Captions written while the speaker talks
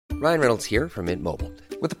Ryan Reynolds here from Mint Mobile.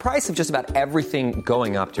 With the price of just about everything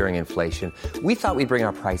going up during inflation, we thought we'd bring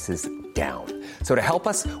our prices down. So to help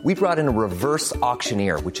us, we brought in a reverse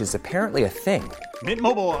auctioneer, which is apparently a thing. Mint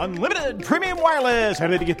Mobile Unlimited Premium Wireless. How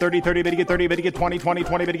to get 30, 30, bit to get 30, bit to get 20, 20,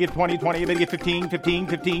 20, bit to get 20, 20, bit to get 15, 15,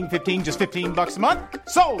 15, 15, just $15 a month?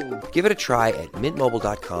 Sold! Give it a try at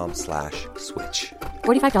mintmobile.com/switch.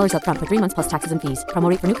 $45 up front for 3 months plus taxes and fees. Promo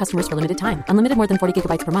rate for new customers for limited time. Unlimited more than 40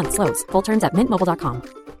 gigabytes per month. Slows full terms at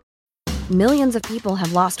mintmobile.com. Millions of people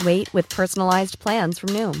have lost weight with personalized plans from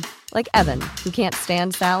Noom. Like Evan, who can't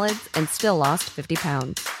stand salads and still lost 50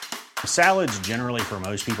 pounds. Salads generally for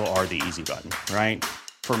most people are the easy button, right?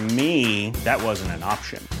 For me, that wasn't an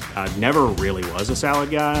option. I never really was a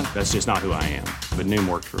salad guy. That's just not who I am. But Noom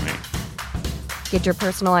worked for me. Get your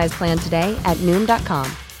personalized plan today at Noom.com.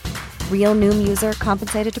 Real Noom user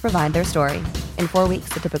compensated to provide their story. In 4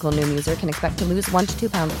 weeks, the typical Noom user can expect to lose 1 to 2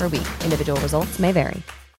 pounds per week. Individual results may vary.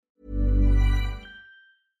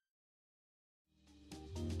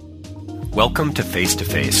 Welcome to Face to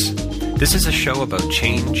Face. This is a show about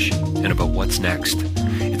change and about what's next.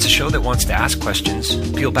 It's a show that wants to ask questions,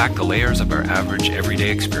 peel back the layers of our average everyday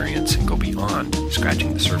experience, and go beyond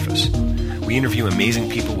scratching the surface. We interview amazing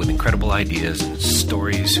people with incredible ideas and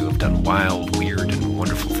stories who have done wild, weird, and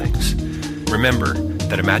wonderful things. Remember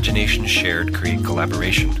that imagination shared creates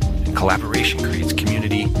collaboration, and collaboration creates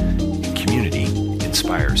community, and community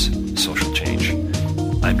inspires social change.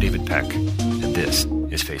 I'm David Peck, and this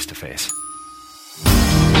is Face to Face.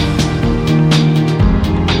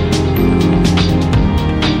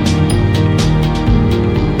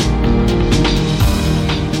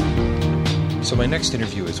 So my next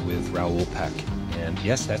interview is with Raoul Peck, and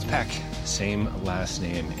yes, that's Peck, same last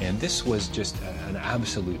name, and this was just an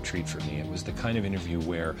absolute treat for me. It was the kind of interview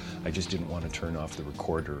where I just didn't want to turn off the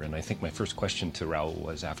recorder, and I think my first question to Raoul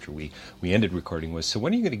was after we ended recording was, so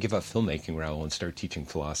when are you going to give up filmmaking, Raoul, and start teaching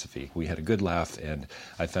philosophy? We had a good laugh, and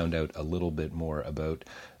I found out a little bit more about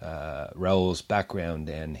Raoul's background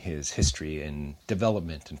and his history and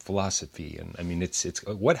development and philosophy, and I mean, it's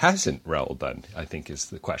what hasn't Raoul done, I think, is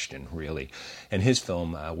the question, really. And his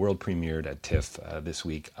film, world premiered at TIFF this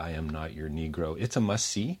week, I Am Not Your Negro. It's a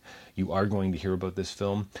must-see. You are going to hear about this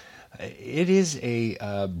film. It is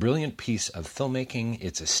a brilliant piece of filmmaking.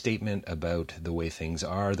 It's a statement about the way things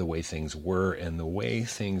are, the way things were, and the way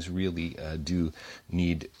things really do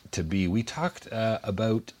need to be. We talked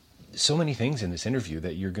about so many things in this interview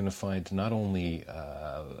that you're going to find not only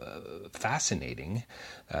fascinating,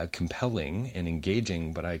 compelling, and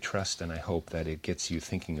engaging, but I trust and I hope that it gets you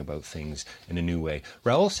thinking about things in a new way.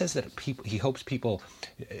 Raoul says that he hopes people,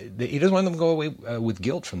 he doesn't want them to go away with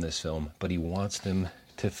guilt from this film, but he wants them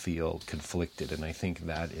to feel conflicted, and I think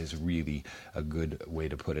that is really a good way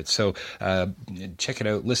to put it. So check it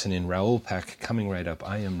out, listen in. Raoul Peck, coming right up.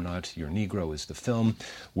 I Am Not Your Negro is the film.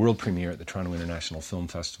 World premiere at the Toronto International Film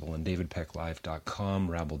Festival, and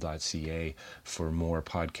davidpecklive.com, rabble.ca for more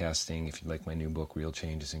podcasting. If you like my new book, Real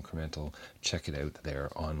Change is Incremental, check it out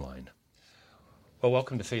there online. Well,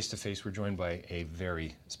 welcome to Face to Face. We're joined by a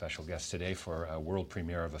very special guest today for a world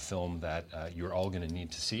premiere of a film that you're all going to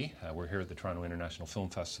need to see. We're here at the Toronto International Film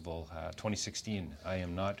Festival 2016. I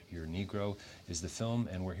Am Not Your Negro is the film,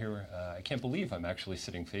 and we're here. I can't believe I'm actually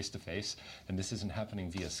sitting face to face, and this isn't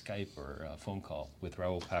happening via Skype or phone call with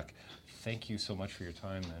Raoul Peck. Thank you so much for your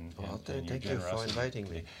time and your generosity. Thank you for inviting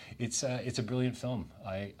me. It's a brilliant film.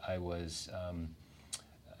 I was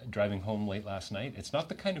driving home late last night. It's not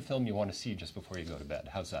the kind of film you want to see just before you go to bed.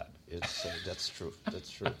 How's that? That's true. That's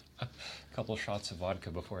true. A couple of shots of vodka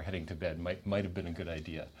before heading to bed might have been a good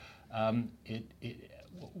idea.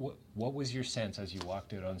 What was your sense as you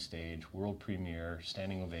walked out on stage, world premiere,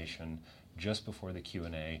 standing ovation, just before the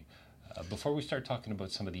Q&A? Before we start talking about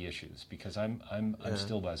some of the issues, because I'm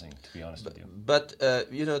still buzzing, to be honest with you. But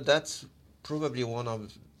that's probably one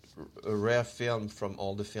of a rare film from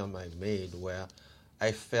all the film I've made where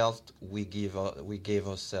I felt we gave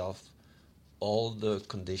ourselves all the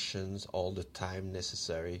conditions, all the time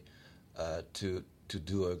necessary to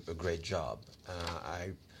do a great job.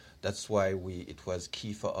 That's why it was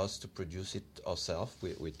key for us to produce it ourselves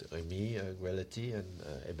with Remy Guelletti and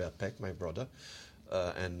Hébert Peck, my brother,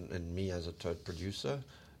 and me as a third producer.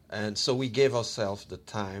 And so we gave ourselves the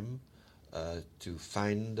time to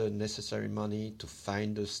find the necessary money, to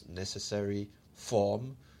find the necessary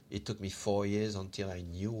form. It took me 4 years until I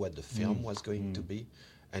knew what the film was going to be,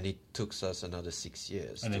 and it took us another 6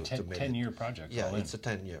 years. And to make 10-year project. Yeah, it's a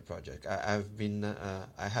 10-year project. I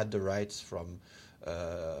had the rights from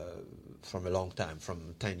a long time,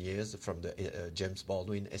 from 10 years, from the James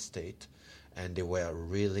Baldwin estate, and they were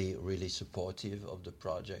really, really supportive of the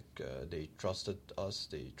project. They trusted us,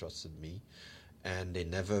 they trusted me, and they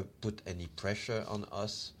never put any pressure on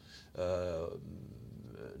us,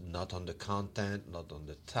 not on the content, not on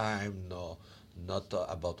the time, not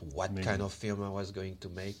about what kind of film I was going to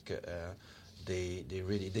make.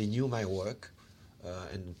 They knew my work,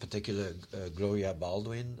 in particular Gloria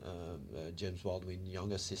Baldwin, James Baldwin's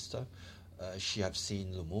younger sister. She had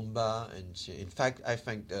seen Lumumba, and in fact, I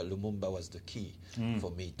think Lumumba was the key for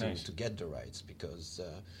me to get the rights, because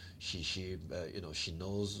she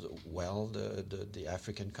knows well the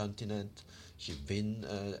African continent. She's been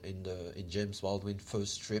in James Baldwin's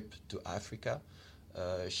first trip to Africa.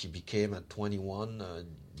 She became at 21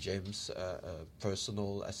 James'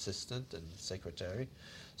 personal assistant and secretary.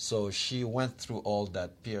 So she went through all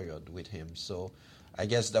that period with him. So I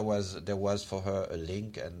guess there was for her a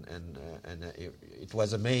link, and it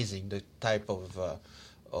was amazing the type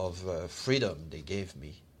of freedom they gave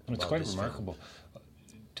me. It's quite remarkable.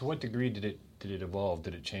 To what degree did it evolve?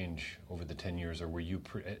 Did it change over the 10 years, or were you?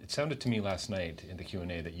 It sounded to me last night in the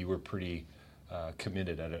Q&A that you were pretty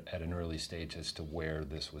committed at an early stage as to where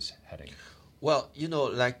this was heading. Well,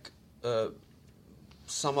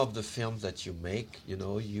 some of the films that you make, you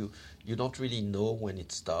don't really know when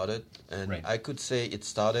it started. And I could say it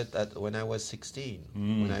started when I was 16,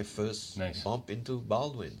 when I first bumped into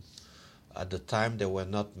Baldwin. At the time, there were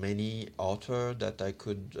not many authors that I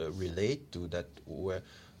could relate to that were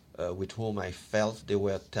with whom I felt they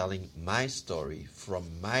were telling my story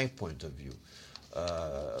from my point of view.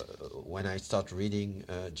 When I start reading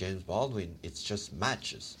James Baldwin, it's just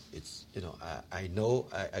matches. It's I know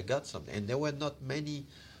I got something, and there were not many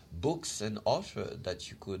books and authors that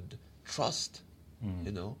you could trust.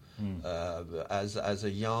 As a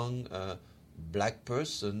young black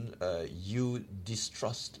person, you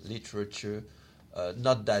distrust literature.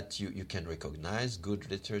 Not that you can recognize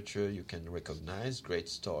good literature, you can recognize great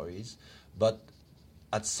stories, but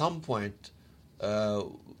at some point,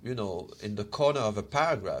 in the corner of a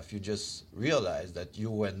paragraph, you just realize that you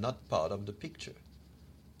were not part of the picture,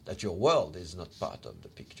 that your world is not part of the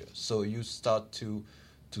picture. So you start to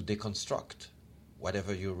deconstruct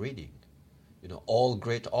whatever you're reading. All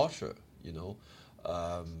great authors,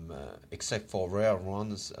 except for rare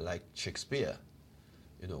ones like Shakespeare.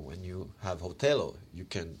 When you have Othello, you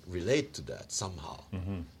can relate to that somehow.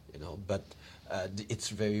 But it's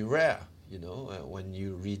very rare. When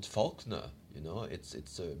you read Faulkner,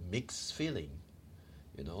 it's a mixed feeling,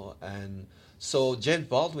 and so James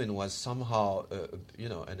Baldwin was somehow,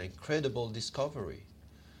 an incredible discovery,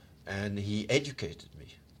 and he educated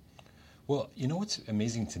me. Well, what's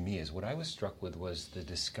amazing to me is what I was struck with was the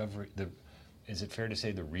discovery, is it fair to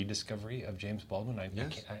say the rediscovery of James Baldwin?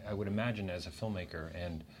 Yes. I would imagine as a filmmaker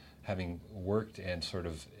and having worked and sort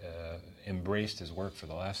of embraced his work for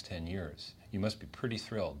the last 10 years, you must be pretty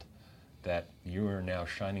thrilled that you are now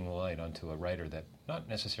shining the light onto a writer that not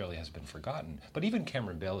necessarily has been forgotten, but even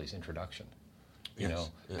Cameron Bailey's introduction,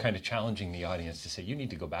 kind of challenging the audience to say, you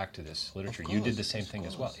need to go back to this literature. You did the same thing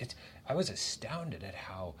as well. I was astounded at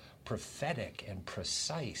how prophetic and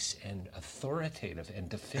precise and authoritative and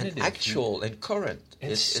definitive. And actual and current.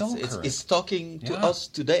 It's current. It's talking to us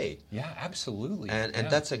today. Yeah, absolutely. And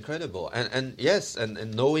that's incredible. And yes,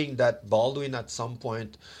 and knowing that Baldwin at some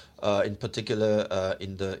point, in particular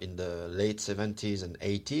in the late 70s and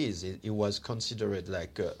 80s, it was considered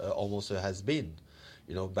like almost a has-been,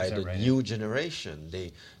 by the new generation.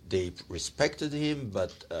 They respected him,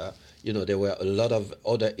 but there were a lot of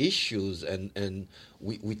other issues, and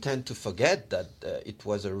we tend to forget that it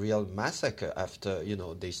was a real massacre after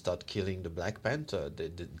they start killing the Black Panther,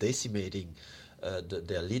 decimating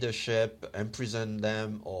their leadership, imprison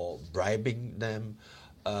them or bribing them.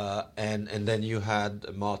 And then you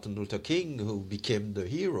had Martin Luther King, who became the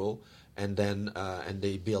hero, and then and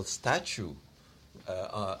they built statue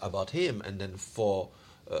about him, and then for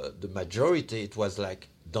the majority it was like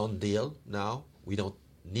done deal. Now we don't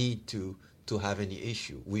need to have any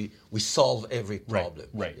issue. We solve every problem.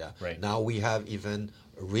 Right. Now we have even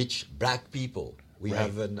rich black people. We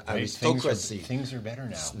have an aristocracy. Things are better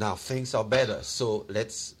now. Now things are better. So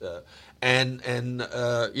let's and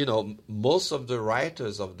most of the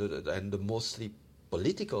writers and the mostly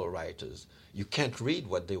political writers, you can't read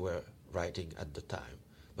what they were writing at the time.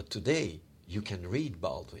 But today you can read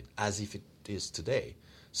Baldwin as if it is today.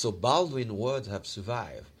 So Baldwin's words have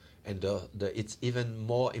survived, and it's even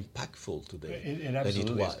more impactful today than it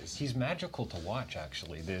was. Is. He's magical to watch,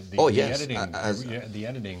 actually. The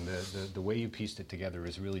editing, the way you pieced it together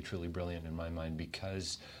is really, truly brilliant in my mind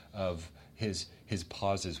because of his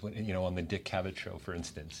pauses when, on the Dick Cavett show, for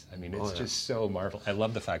instance. I mean, it's just so marvelous. I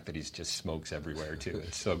love the fact that he's just smokes everywhere too.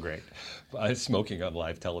 It's so great. Smoking on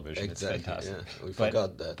live television, exactly, it's fantastic. Yeah. We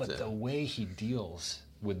forgot that. But the way he deals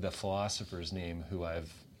with the philosopher's name, who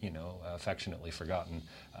I've affectionately forgotten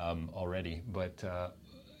already, but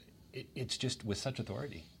it's just with such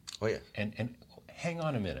authority. Oh yeah. And hang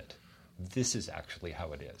on a minute. This is actually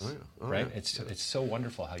how it is, right? Yeah. It's so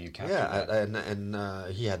wonderful how you capture that. And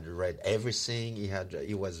he had read everything.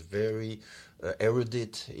 He was very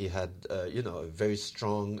erudite. He had a very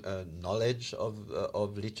strong knowledge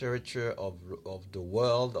of literature, of the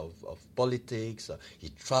world, of politics. He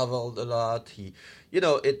traveled a lot.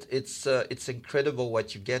 It's incredible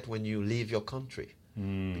what you get when you leave your country,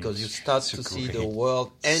 because you start to see the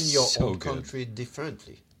world and your own country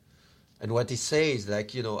differently. And what he says,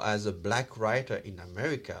 as a black writer in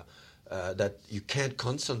America, that you can't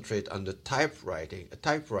concentrate on the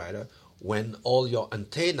typewriter when all your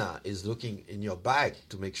antenna is looking in your bag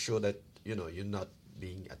to make sure that you're not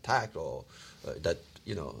being attacked or that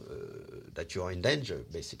you are in danger,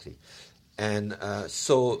 basically. And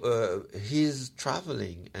so he's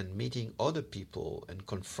traveling and meeting other people and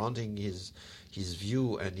confronting his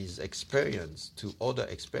view and his experience to other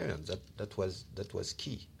experience. That was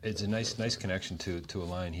key. It's a nice connection to a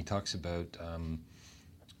line. He talks about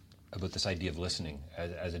this idea of listening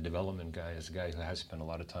as a development guy, as a guy who has spent a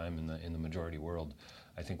lot of time in the majority world.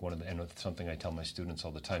 I think and something I tell my students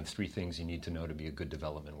all the time: 3 things you need to know to be a good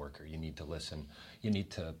development worker. You need to listen. You need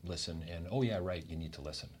to listen, and you need to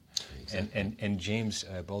listen. Exactly. And James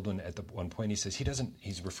Baldwin at one point he says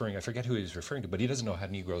he's referring, I forget who he's referring to, but he doesn't know how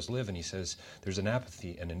Negroes live, and he says there's an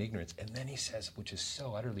apathy and an ignorance, and then he says, which is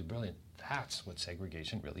so utterly brilliant, that's what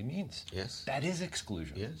segregation really means. Yes, that is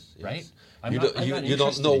exclusion. Yes, right. You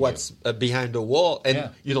don't know what's behind the wall,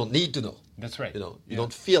 and you don't need to know. That's right. You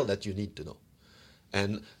don't feel that you need to know.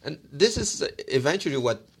 And this is eventually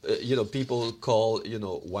what people call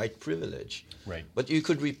white privilege. Right. But you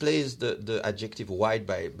could replace the adjective white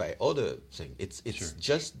by other thing. It's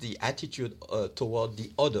just the attitude toward the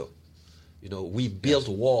other. We build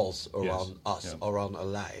walls around us, around our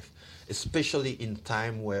life, especially in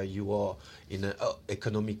time where you are in an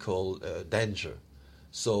economical danger.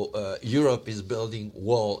 So Europe is building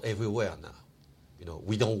wall everywhere now.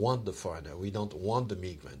 We don't want the foreigner. We don't want the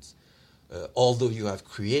migrants. Although you have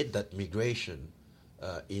created that migration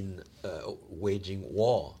in waging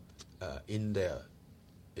war in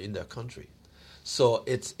their country, so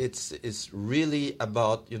it's really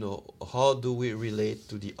about how do we relate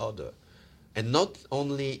to the other, and not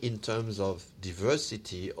only in terms of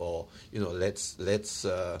diversity or let's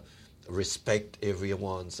respect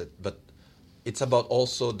everyone's, but it's about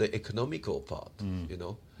also the economical part.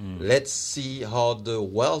 Let's see how the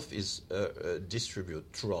wealth is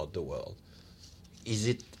distributed throughout the world. Does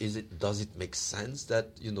it make sense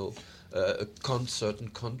that certain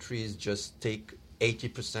countries just take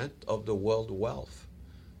 80% of the world wealth?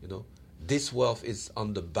 This wealth is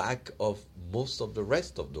on the back of most of the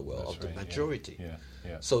rest of the world, the majority.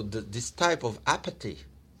 Yeah. So this type of apathy,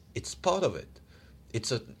 it's part of it.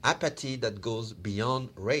 It's an apathy that goes beyond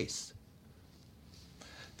race.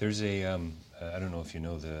 There's I don't know if you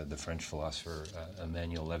know the French philosopher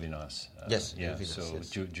Emmanuel Levinas. Yes. Levinas, yes.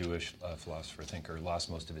 Jewish philosopher, thinker,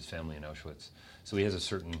 lost most of his family in Auschwitz. So he has a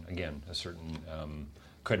certain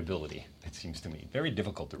credibility, it seems to me. Very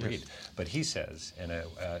difficult to read. But he says,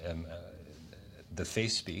 the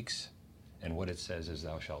face speaks, and what it says is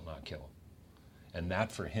thou shalt not kill. And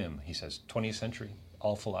that for him, he says, 20th century,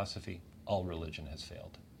 all philosophy, all religion has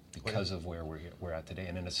failed because of where we're at today.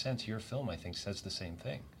 And in a sense, your film, I think, says the same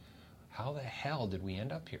thing. How the hell did we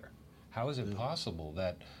end up here? How is it possible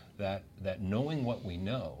that knowing what we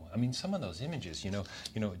know, I mean, some of those images,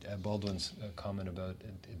 Baldwin's comment about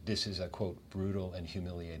this is a, quote, brutal and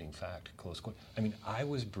humiliating fact, close quote. I mean, I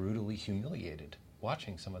was brutally humiliated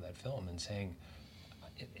watching some of that film and saying,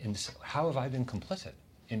 how have I been complicit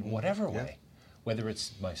in whatever way? Whether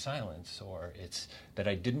it's my silence or it's that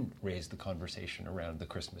I didn't raise the conversation around the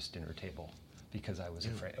Christmas dinner table because I was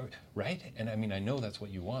afraid, right? And I mean, I know that's what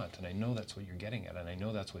you want, and I know that's what you're getting at, and I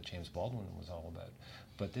know that's what James Baldwin was all about.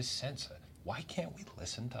 But this sense, why can't we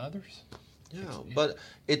listen to others? Yeah, but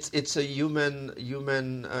it's a human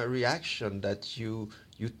reaction that you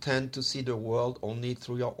tend to see the world only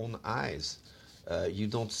through your own eyes. You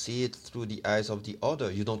don't see it through the eyes of the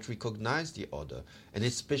other. You don't recognize the other, and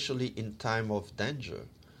especially in time of danger.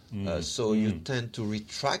 So you tend to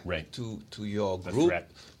retract to your group,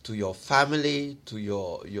 to your family, to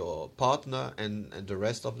your partner, and the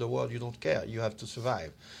rest of the world. You don't care. You have to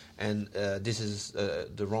survive, and this is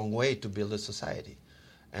the wrong way to build a society.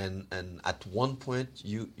 and at one point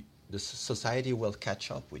the society will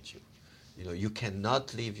catch up with you. You know, you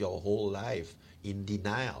cannot live your whole life in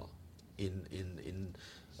denial, in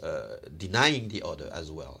denying the other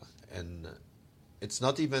as well. And it's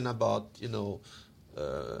not even about, you know,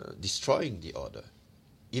 destroying the other.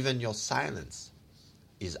 Even your silence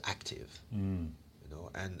is active. You know,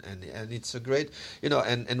 and it's a great, you know,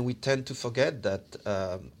 and we tend to forget that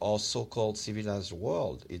our so-called civilized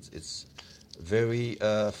world, it's very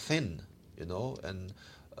thin, you know, and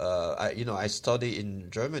I study in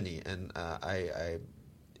Germany, and I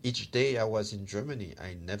each day I was in Germany,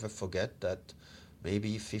 I never forget that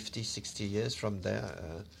maybe 50, 60 years from there,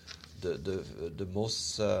 the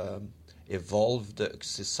most evolved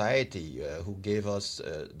society who gave us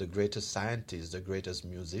the greatest scientists, the greatest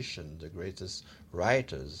musicians, the greatest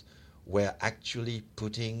writers, were actually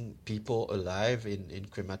putting people alive in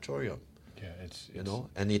crematorium. Yeah, it's you know,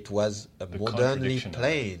 and it was modernly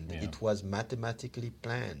planned. Yeah. It was mathematically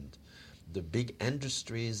planned. The big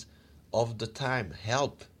industries of the time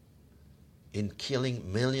help in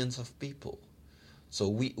killing millions of people. So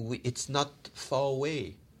we it's not far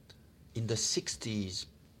away. In the 60s,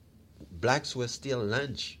 blacks were still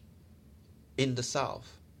lynched in the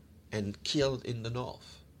South and killed in the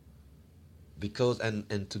North. Because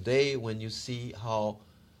and today, when you see how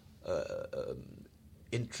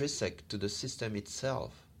intrinsic to the system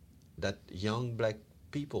itself that young black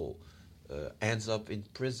people ends up in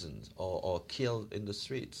prisons or killed in the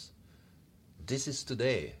streets, this is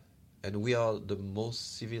today. And we are the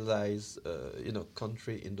most civilized,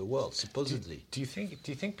 country in the world, supposedly. Do you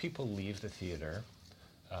think people leave the theater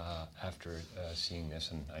after seeing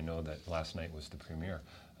this? And I know that last night was the premiere.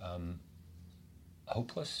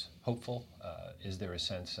 Hopeful? Is there a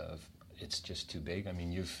sense of it's just too big? I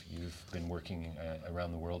mean, you've been working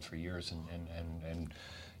around the world for years, and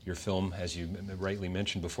your film, as you rightly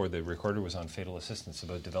mentioned before the recorder was on, Fatal Assistance,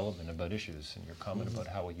 about development, about issues, and your comment about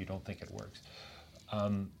how you don't think it works.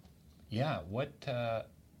 What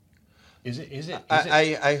is it?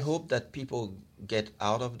 I hope that people get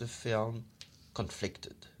out of the film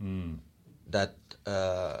conflicted, that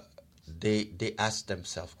they ask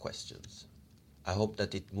themselves questions. I hope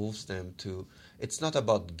that it moves them to. It's not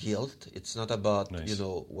about guilt. It's not about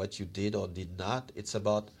what you did or did not. It's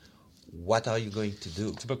about what are you going to do.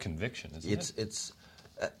 It's about conviction, isn't it?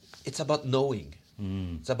 It's about knowing.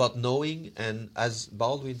 It's about knowing, and as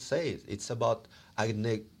Baldwin says, it's about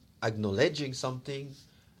acknowledging something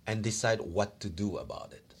and decide what to do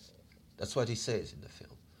about it. That's what he says in the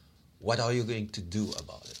film. What are you going to do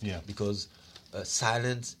about it? Yeah. Because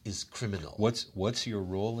silence is criminal. What's your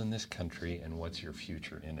role in this country, and what's your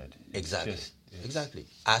future in it? Exactly.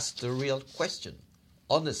 Ask the real question,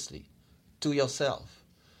 honestly, to yourself.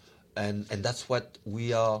 And that's what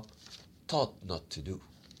we are taught not to do.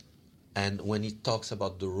 And when he talks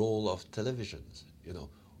about the role of televisions,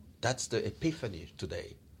 that's the epiphany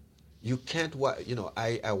today. You can't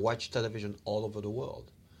I watch television all over the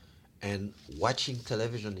world. And watching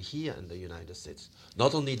television here in the United States,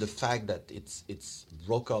 not only the fact that it's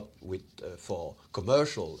broke up with for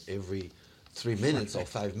commercial every 3 minutes or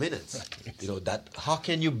 5 minutes, that how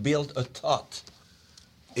can you build a thought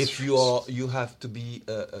if you have to be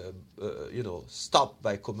stopped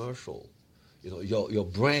by commercial? Your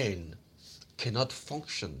brain cannot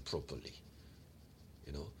function properly.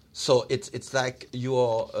 So it's like you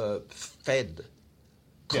are fed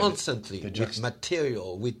constantly with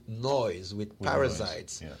material, with noise, with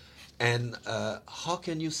parasites. Noise. Yeah. And how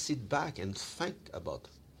can you sit back and think about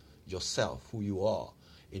yourself, who you are,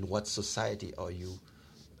 in what society are you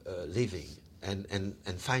living, and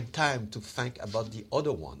find time to think about the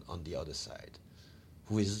other one on the other side,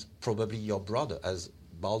 who is probably your brother, as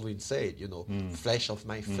Baldwin said, flesh of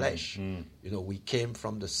my flesh. We came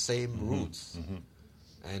from the same roots,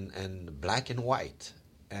 and black and white.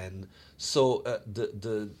 And so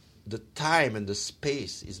the time and the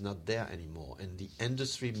space is not there anymore, and the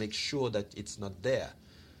industry makes sure that it's not there.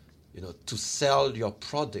 To sell your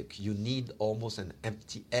product, you need almost an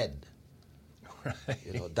empty head.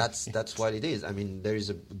 Right. That's what it is. I mean, there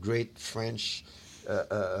is a great French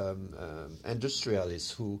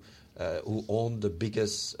industrialist who owned the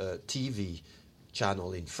biggest TV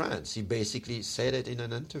channel in France. He basically said it in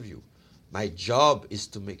an interview. My job is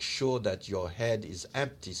to make sure that your head is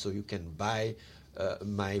empty so you can buy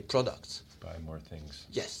my products. Buy more things.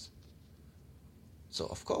 Yes. So,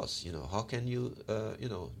 of course, how can you,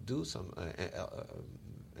 do some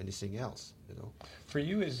anything else, For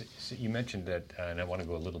you, you mentioned that, and I want to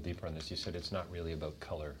go a little deeper on this. You said it's not really about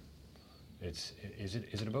color. Is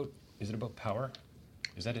it about power?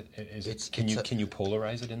 Is that it? Can you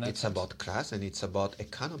polarize it in that It's sense? about class and it's about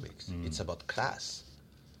economics. It's about class,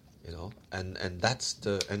 and that's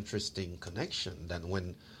the interesting connection. Then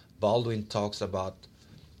when Baldwin talks about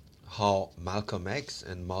how Malcolm X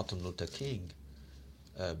and Martin Luther King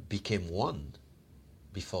became one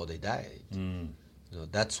before they died,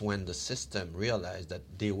 that's when the system realized that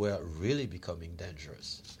they were really becoming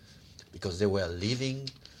dangerous because they were leaving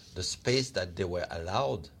the space that they were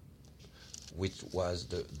allowed, which was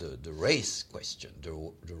the race question,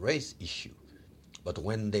 the race issue. But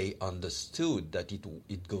when they understood that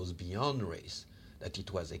it goes beyond race, that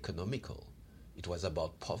it was economical, it was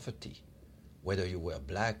about poverty, whether you were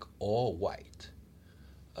black or white,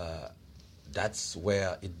 that's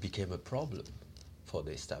where it became a problem for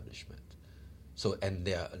the establishment. So, and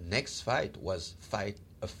their next fight was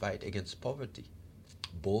a fight against poverty,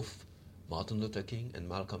 both Martin Luther King and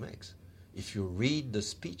Malcolm X. If you read the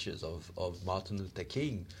speeches of Martin Luther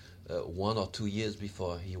King 1 or 2 years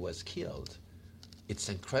before he was killed, it's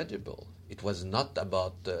incredible. It was not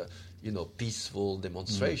about peaceful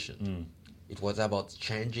demonstration. It was about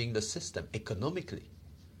changing the system economically.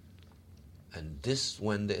 And this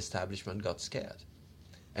when the establishment got scared.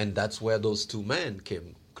 And that's where those two men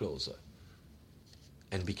came closer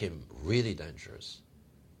and became really dangerous.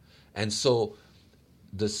 And so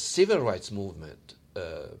the civil rights movement,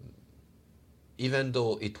 even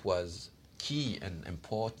though it was key and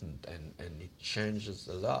important and it changed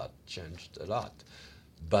a lot,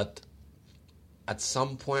 but at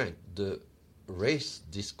some point the race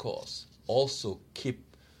discourse also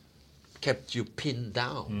kept you pinned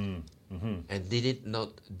down and did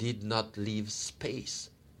not leave space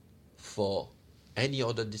for any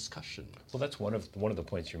other discussion. Well, that's one of the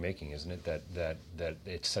points you're making, isn't it? That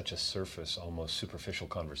it's such a surface, almost superficial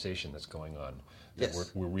conversation that's going on. That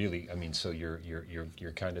Yes. we're really. I mean, so you're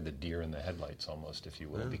kind of the deer in the headlights, almost, if you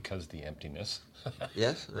will, because the emptiness.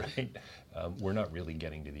 Yes. Right. We're not really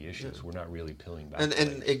getting to the issues. Yeah. We're not really peeling back.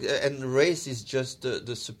 And race is just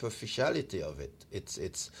the superficiality of it.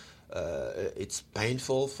 It's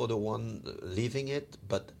painful for the one living it,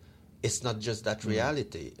 but it's not just that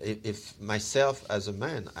reality. If myself as a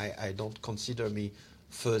man, I don't consider me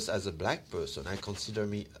first as a black person. I consider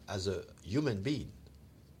me as a human being,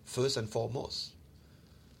 first and foremost.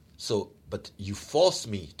 So, but you force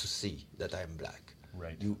me to see that I'm black.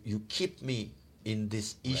 Right. You keep me in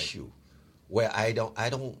this issue where I don't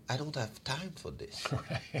have time for this.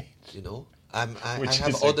 Right. I Which have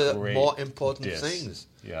is a other great more important diss. things.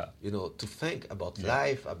 Yeah. To think about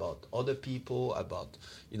life, about other people, about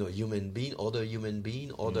other human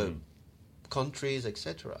being, other countries,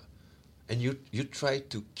 etc. And you try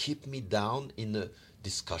to keep me down in a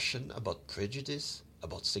discussion about prejudice,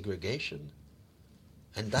 about segregation,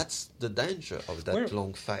 and that's the danger of that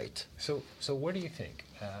long fight. So what do you think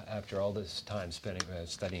after all this time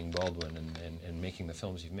studying Baldwin and making the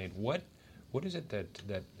films you've made? What is it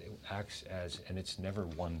that acts as, and it's never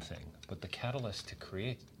one thing, but the catalyst to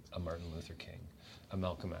create a Martin Luther King, a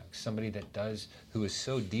Malcolm X, somebody who is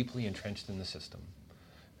so deeply entrenched in the system,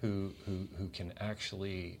 who can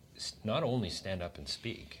actually not only stand up and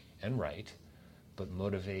speak and write, but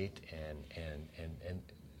motivate and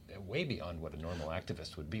way beyond what a normal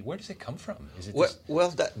activist would be. Where does it come from? Is it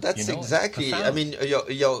that's exactly. I mean,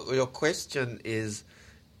 your question is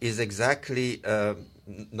exactly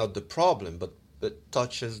not the problem, but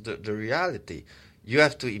touches the reality. You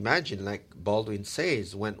have to imagine, like Baldwin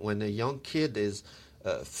says, when a young kid is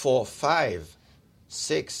 4, 5,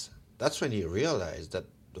 6, that's when he realized that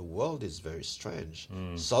the world is very strange.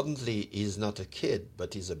 Suddenly, he's not a kid,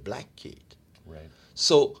 but he's a black kid. Right.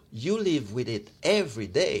 So you live with it every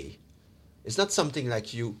day. It's not something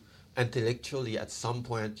like you intellectually at some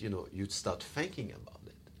point, you'd start thinking about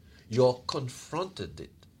it. You're confronted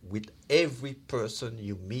with every person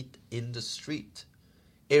you meet in the street,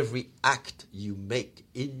 every act you make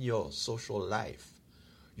in your social life.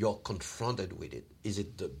 You're confronted with it. Is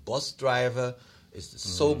it the bus driver? Is it the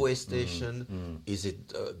subway station? Is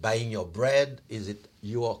it buying your bread?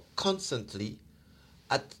 You are constantly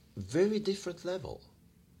at very different level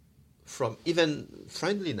from even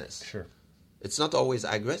friendliness. Sure. It's not always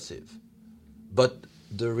aggressive, but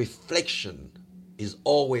the reflection is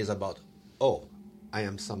always about, I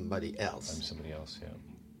am somebody else. I'm somebody else, yeah.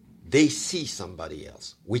 They see somebody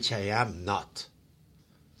else, which I am not.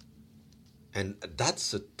 And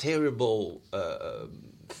that's a terrible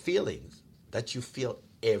feeling that you feel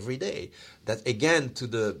every day. That, again, to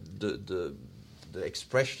the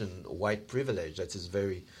expression white privilege that is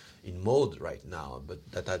very in mode right now, but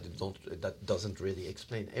that doesn't really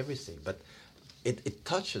explain everything. But it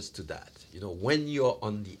touches to that. When you're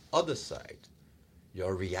on the other side,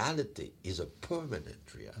 Your reality is a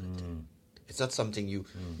permanent reality. It's not something you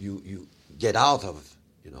get out of,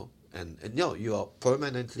 And no, you are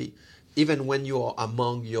permanently, even when you are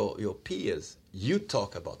among your peers, you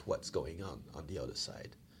talk about what's going on the other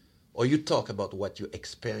side. Or you talk about what you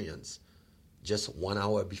experience just 1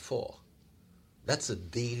 hour before. That's a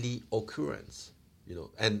daily occurrence,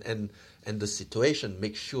 and the situation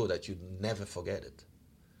makes sure that you never forget it.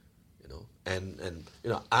 And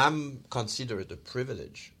I'm considered a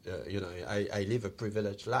privilege. I live a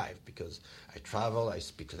privileged life because I travel, I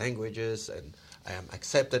speak languages, and I am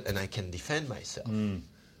accepted, and I can defend myself.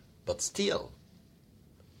 But still,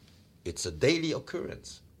 it's a daily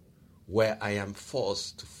occurrence where I am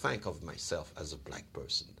forced to think of myself as a black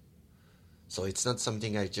person. So it's not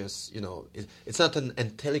something I just, it's not an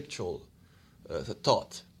intellectual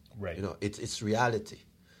thought. Right. It's reality.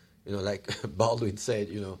 Like Baldwin said,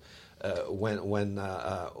 when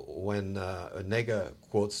a nigger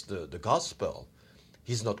quotes the gospel,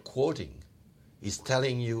 he's not quoting, he's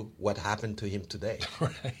telling you what happened to him today.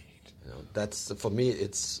 Right. That's, for me,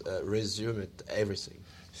 it's resumed everything.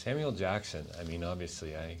 Samuel Jackson, I mean,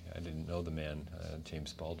 obviously, I didn't know the man,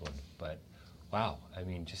 James Baldwin, but wow, I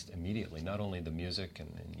mean, just immediately, not only the music and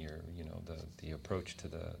your, the approach to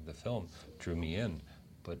the film drew me in,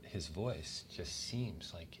 but his voice just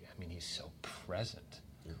seems like, I mean, he's so present.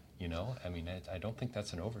 I mean, I don't think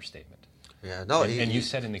that's an overstatement. Yeah, no. And you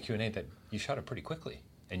said in the Q&A that you shot it pretty quickly,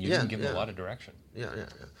 and you didn't give him a lot of direction. Yeah.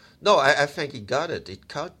 No, I think he got it. He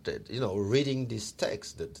caught it. Reading this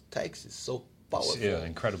text, the text is so powerful. Yeah,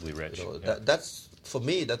 incredibly rich. That's, for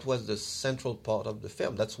me, that was the central part of the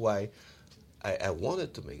film. That's why I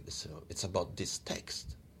wanted to make this film. It's about this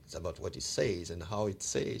text. It's about what it says and how it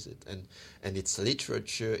says it. And it's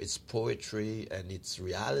literature, it's poetry, and it's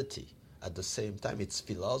reality. At the same time, it's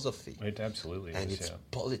philosophy. It absolutely and is, it's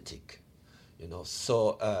politic,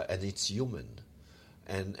 So and it's human,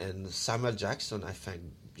 and Samuel Jackson, I think,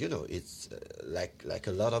 it's like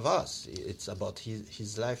a lot of us. It's about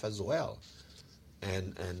his life as well,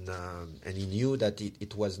 and he knew that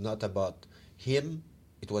it was not about him.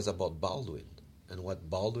 It was about Baldwin and what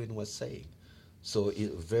Baldwin was saying. So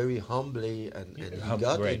very humbly, and he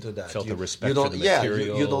got into that. Felt the respect for the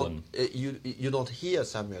material. You don't hear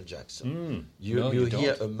Samuel Jackson. You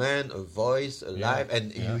hear a man, a voice, a life,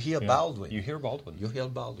 and you hear Baldwin. You hear Baldwin.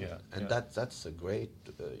 And that's a great.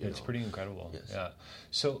 It's pretty incredible. Yes. Yeah.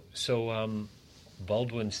 So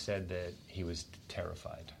Baldwin said that he was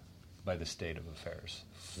terrified by the state of affairs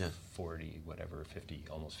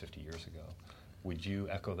almost 50 years ago. Would you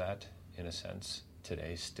echo that in a sense?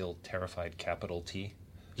 Today, still terrified, capital T?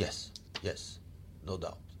 Yes, no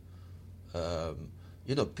doubt.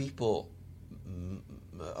 People,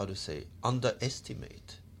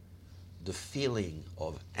 underestimate the feeling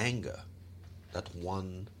of anger that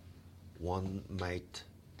one might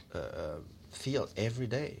feel every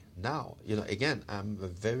day. Now, again, I'm a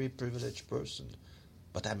very privileged person,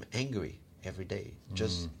 but I'm angry every day,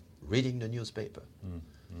 just reading the newspaper,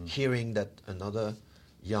 hearing that another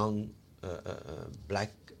young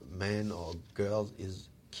black man or girl is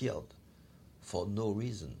killed for no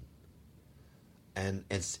reason, and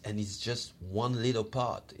it's just one little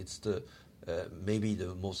part. It's the maybe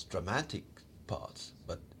the most dramatic parts,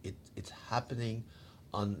 but it's happening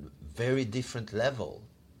on very different level,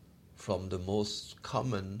 from the most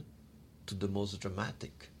common to the most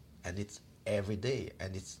dramatic, and it's every day,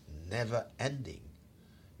 and it's never ending.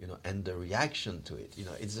 And the reaction to it,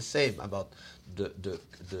 it's the same about the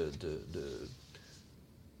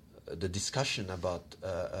discussion about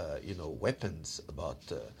weapons, about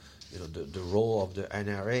the role of the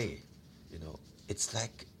NRA. It's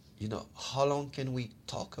like, how long can we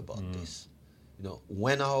talk about this?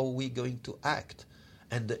 When are we going to act?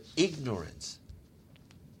 And the ignorance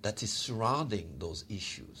that is surrounding those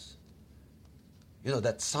issues.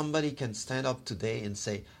 That somebody can stand up today and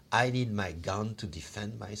say, I need my gun to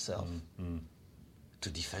defend myself, to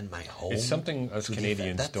defend my home. It's something us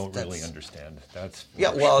Canadians don't really understand. That's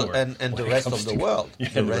and the rest of the world.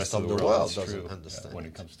 The rest of the world doesn't understand. When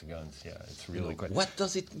it comes to guns, it's really quite... What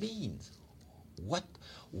does it mean?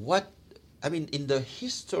 I mean, in the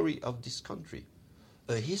history of this country,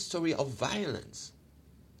 a history of violence,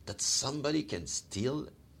 that somebody can still,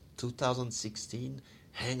 2016,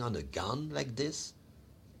 hang on a gun like this,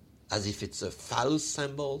 as if it's a phallus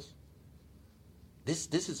symbol.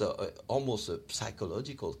 This is almost a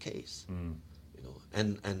psychological case,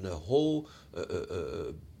 and a whole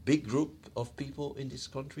big group of people in this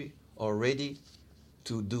country are ready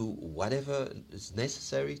to do whatever is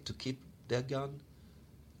necessary to keep their gun,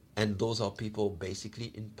 and those are people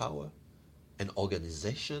basically in power, an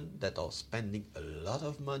organization that are spending a lot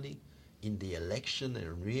of money in the election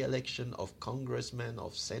and re-election of congressmen,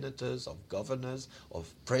 of senators, of governors,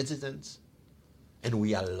 of presidents, and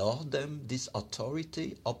we allow them this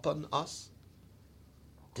authority upon us.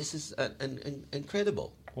 This is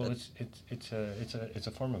incredible. Well, it's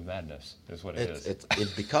a form of madness, is what it is.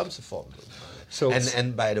 It becomes a form of madness. So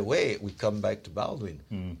and by the way, we come back to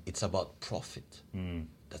Baldwin. It's about profit.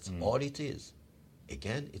 That's all it is.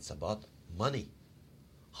 Again, it's about money.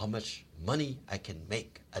 How much money I can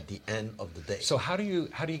make at the end of the day. So how do you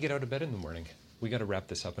get out of bed in the morning? We got to wrap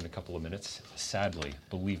this up in a couple of minutes. Sadly,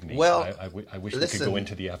 believe me. Well, I wish we could go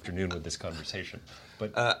into the afternoon with this conversation.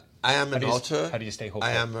 But I am an author. How do you stay hopeful?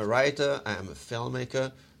 I am a writer. I am a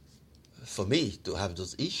filmmaker. For me to have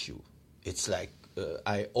those issues, it's like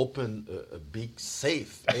I open a big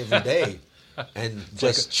safe every day and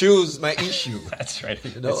just choose my issue. That's right.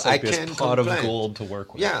 You know, it's like I this can't pot complain. of gold to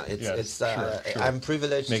work with. Yeah, sure. I'm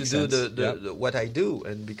privileged Makes to do sense. what I do,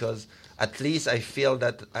 and because at least I feel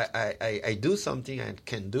that I do something, I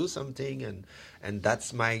can do something, and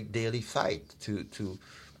that's my daily fight to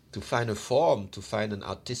find a form, to find an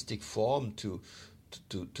artistic form, to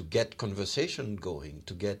get conversation going,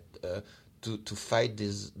 to get to fight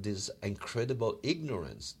this incredible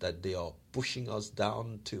ignorance that they are pushing us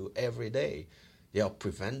down to every day. They are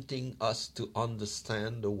preventing us to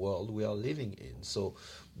understand the world we are living in. So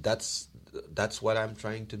that's what I'm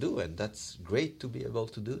trying to do, and that's great to be able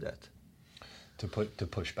to do that. To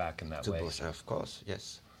push back in that way. Of course,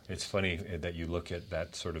 yes. It's funny that you look at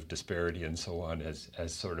that sort of disparity and so on as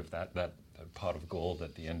sort of that pot of gold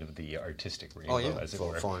at the end of the artistic rainbow, as it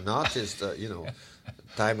were. For an artist,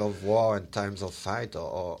 time of war and times of fight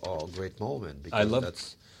are a great moment. Because I love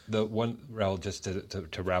the one, Raoul, just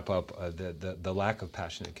to wrap up, the lack of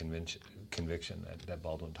passionate conviction that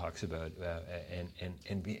Baldwin talks about,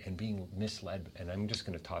 and being misled. And I'm just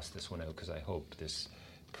going to toss this one out because I hope this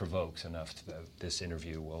provokes enough. This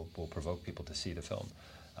interview will provoke people to see the film.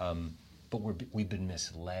 But we've been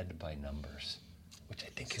misled by numbers, which I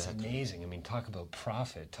think is amazing. I mean, talk about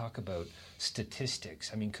profit, talk about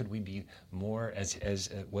statistics. I mean, could we be more as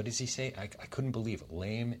what does he say? I couldn't believe it.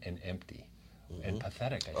 Lame and empty and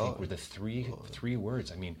pathetic, I think, were the three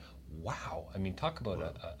words. I mean, wow. I mean, talk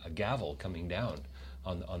about a gavel coming down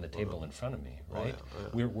on the table in front of me, right?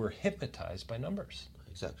 We're hypnotized by numbers.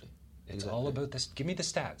 Exactly. It's all about this. Give me the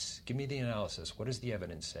stats. Give me the analysis. What does the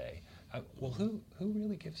evidence say? Well, who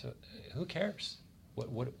really gives a? Who cares?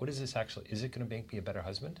 What is this actually? Is it going to make me a better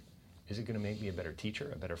husband? Is it going to make me a better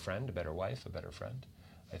teacher, a better friend, a better wife, a better friend?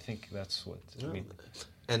 I think that's what I mean.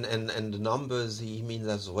 And the numbers he means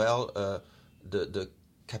as well. The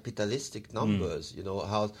capitalistic numbers.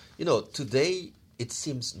 How today it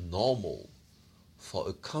seems normal for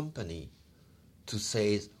a company to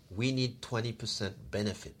say we need 20%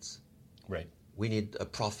 benefits. Right. We need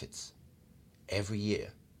profits every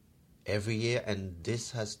year, and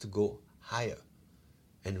this has to go higher.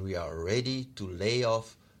 And we are ready to lay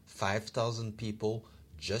off 5,000 people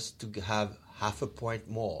just to have half a point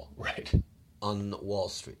more on Wall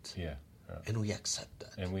Street. Yeah. And we accept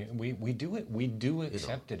that. And we do it. We do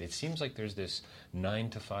accept it. It seems like there's this 9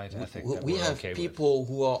 to 5 ethic that we we're have okay people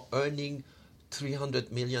who are earning 300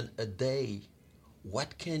 million a day.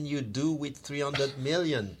 What can you do with 300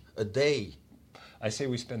 million a day? I say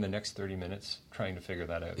we spend the next 30 minutes trying to figure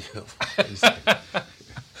that out.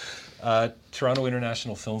 Toronto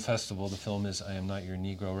International Film Festival. The film is I Am Not Your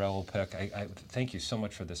Negro, Raoul Peck. I thank you so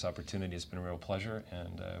much for this opportunity. It's been a real pleasure,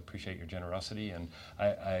 and I appreciate your generosity, and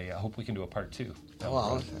I hope we can do a part 2.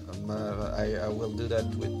 Well, I will do that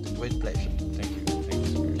with great pleasure. Thank you. Thank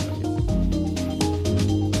you so much.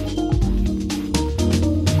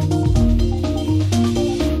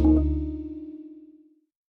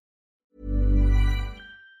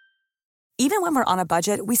 Even when we're on a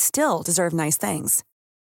budget, we still deserve nice things.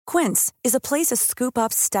 Quince is a place to scoop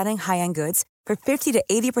up stunning high-end goods for 50 to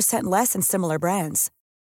 80% less than similar brands.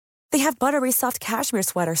 They have buttery soft cashmere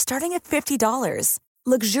sweaters starting at $50,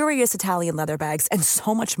 luxurious Italian leather bags, and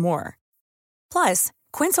so much more. Plus,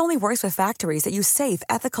 Quince only works with factories that use safe,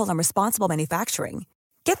 ethical, and responsible manufacturing.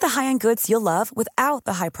 Get the high-end goods you'll love without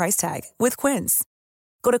the high price tag with Quince.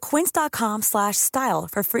 Go to quince.com/style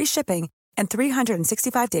for free shipping and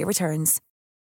 365-day returns.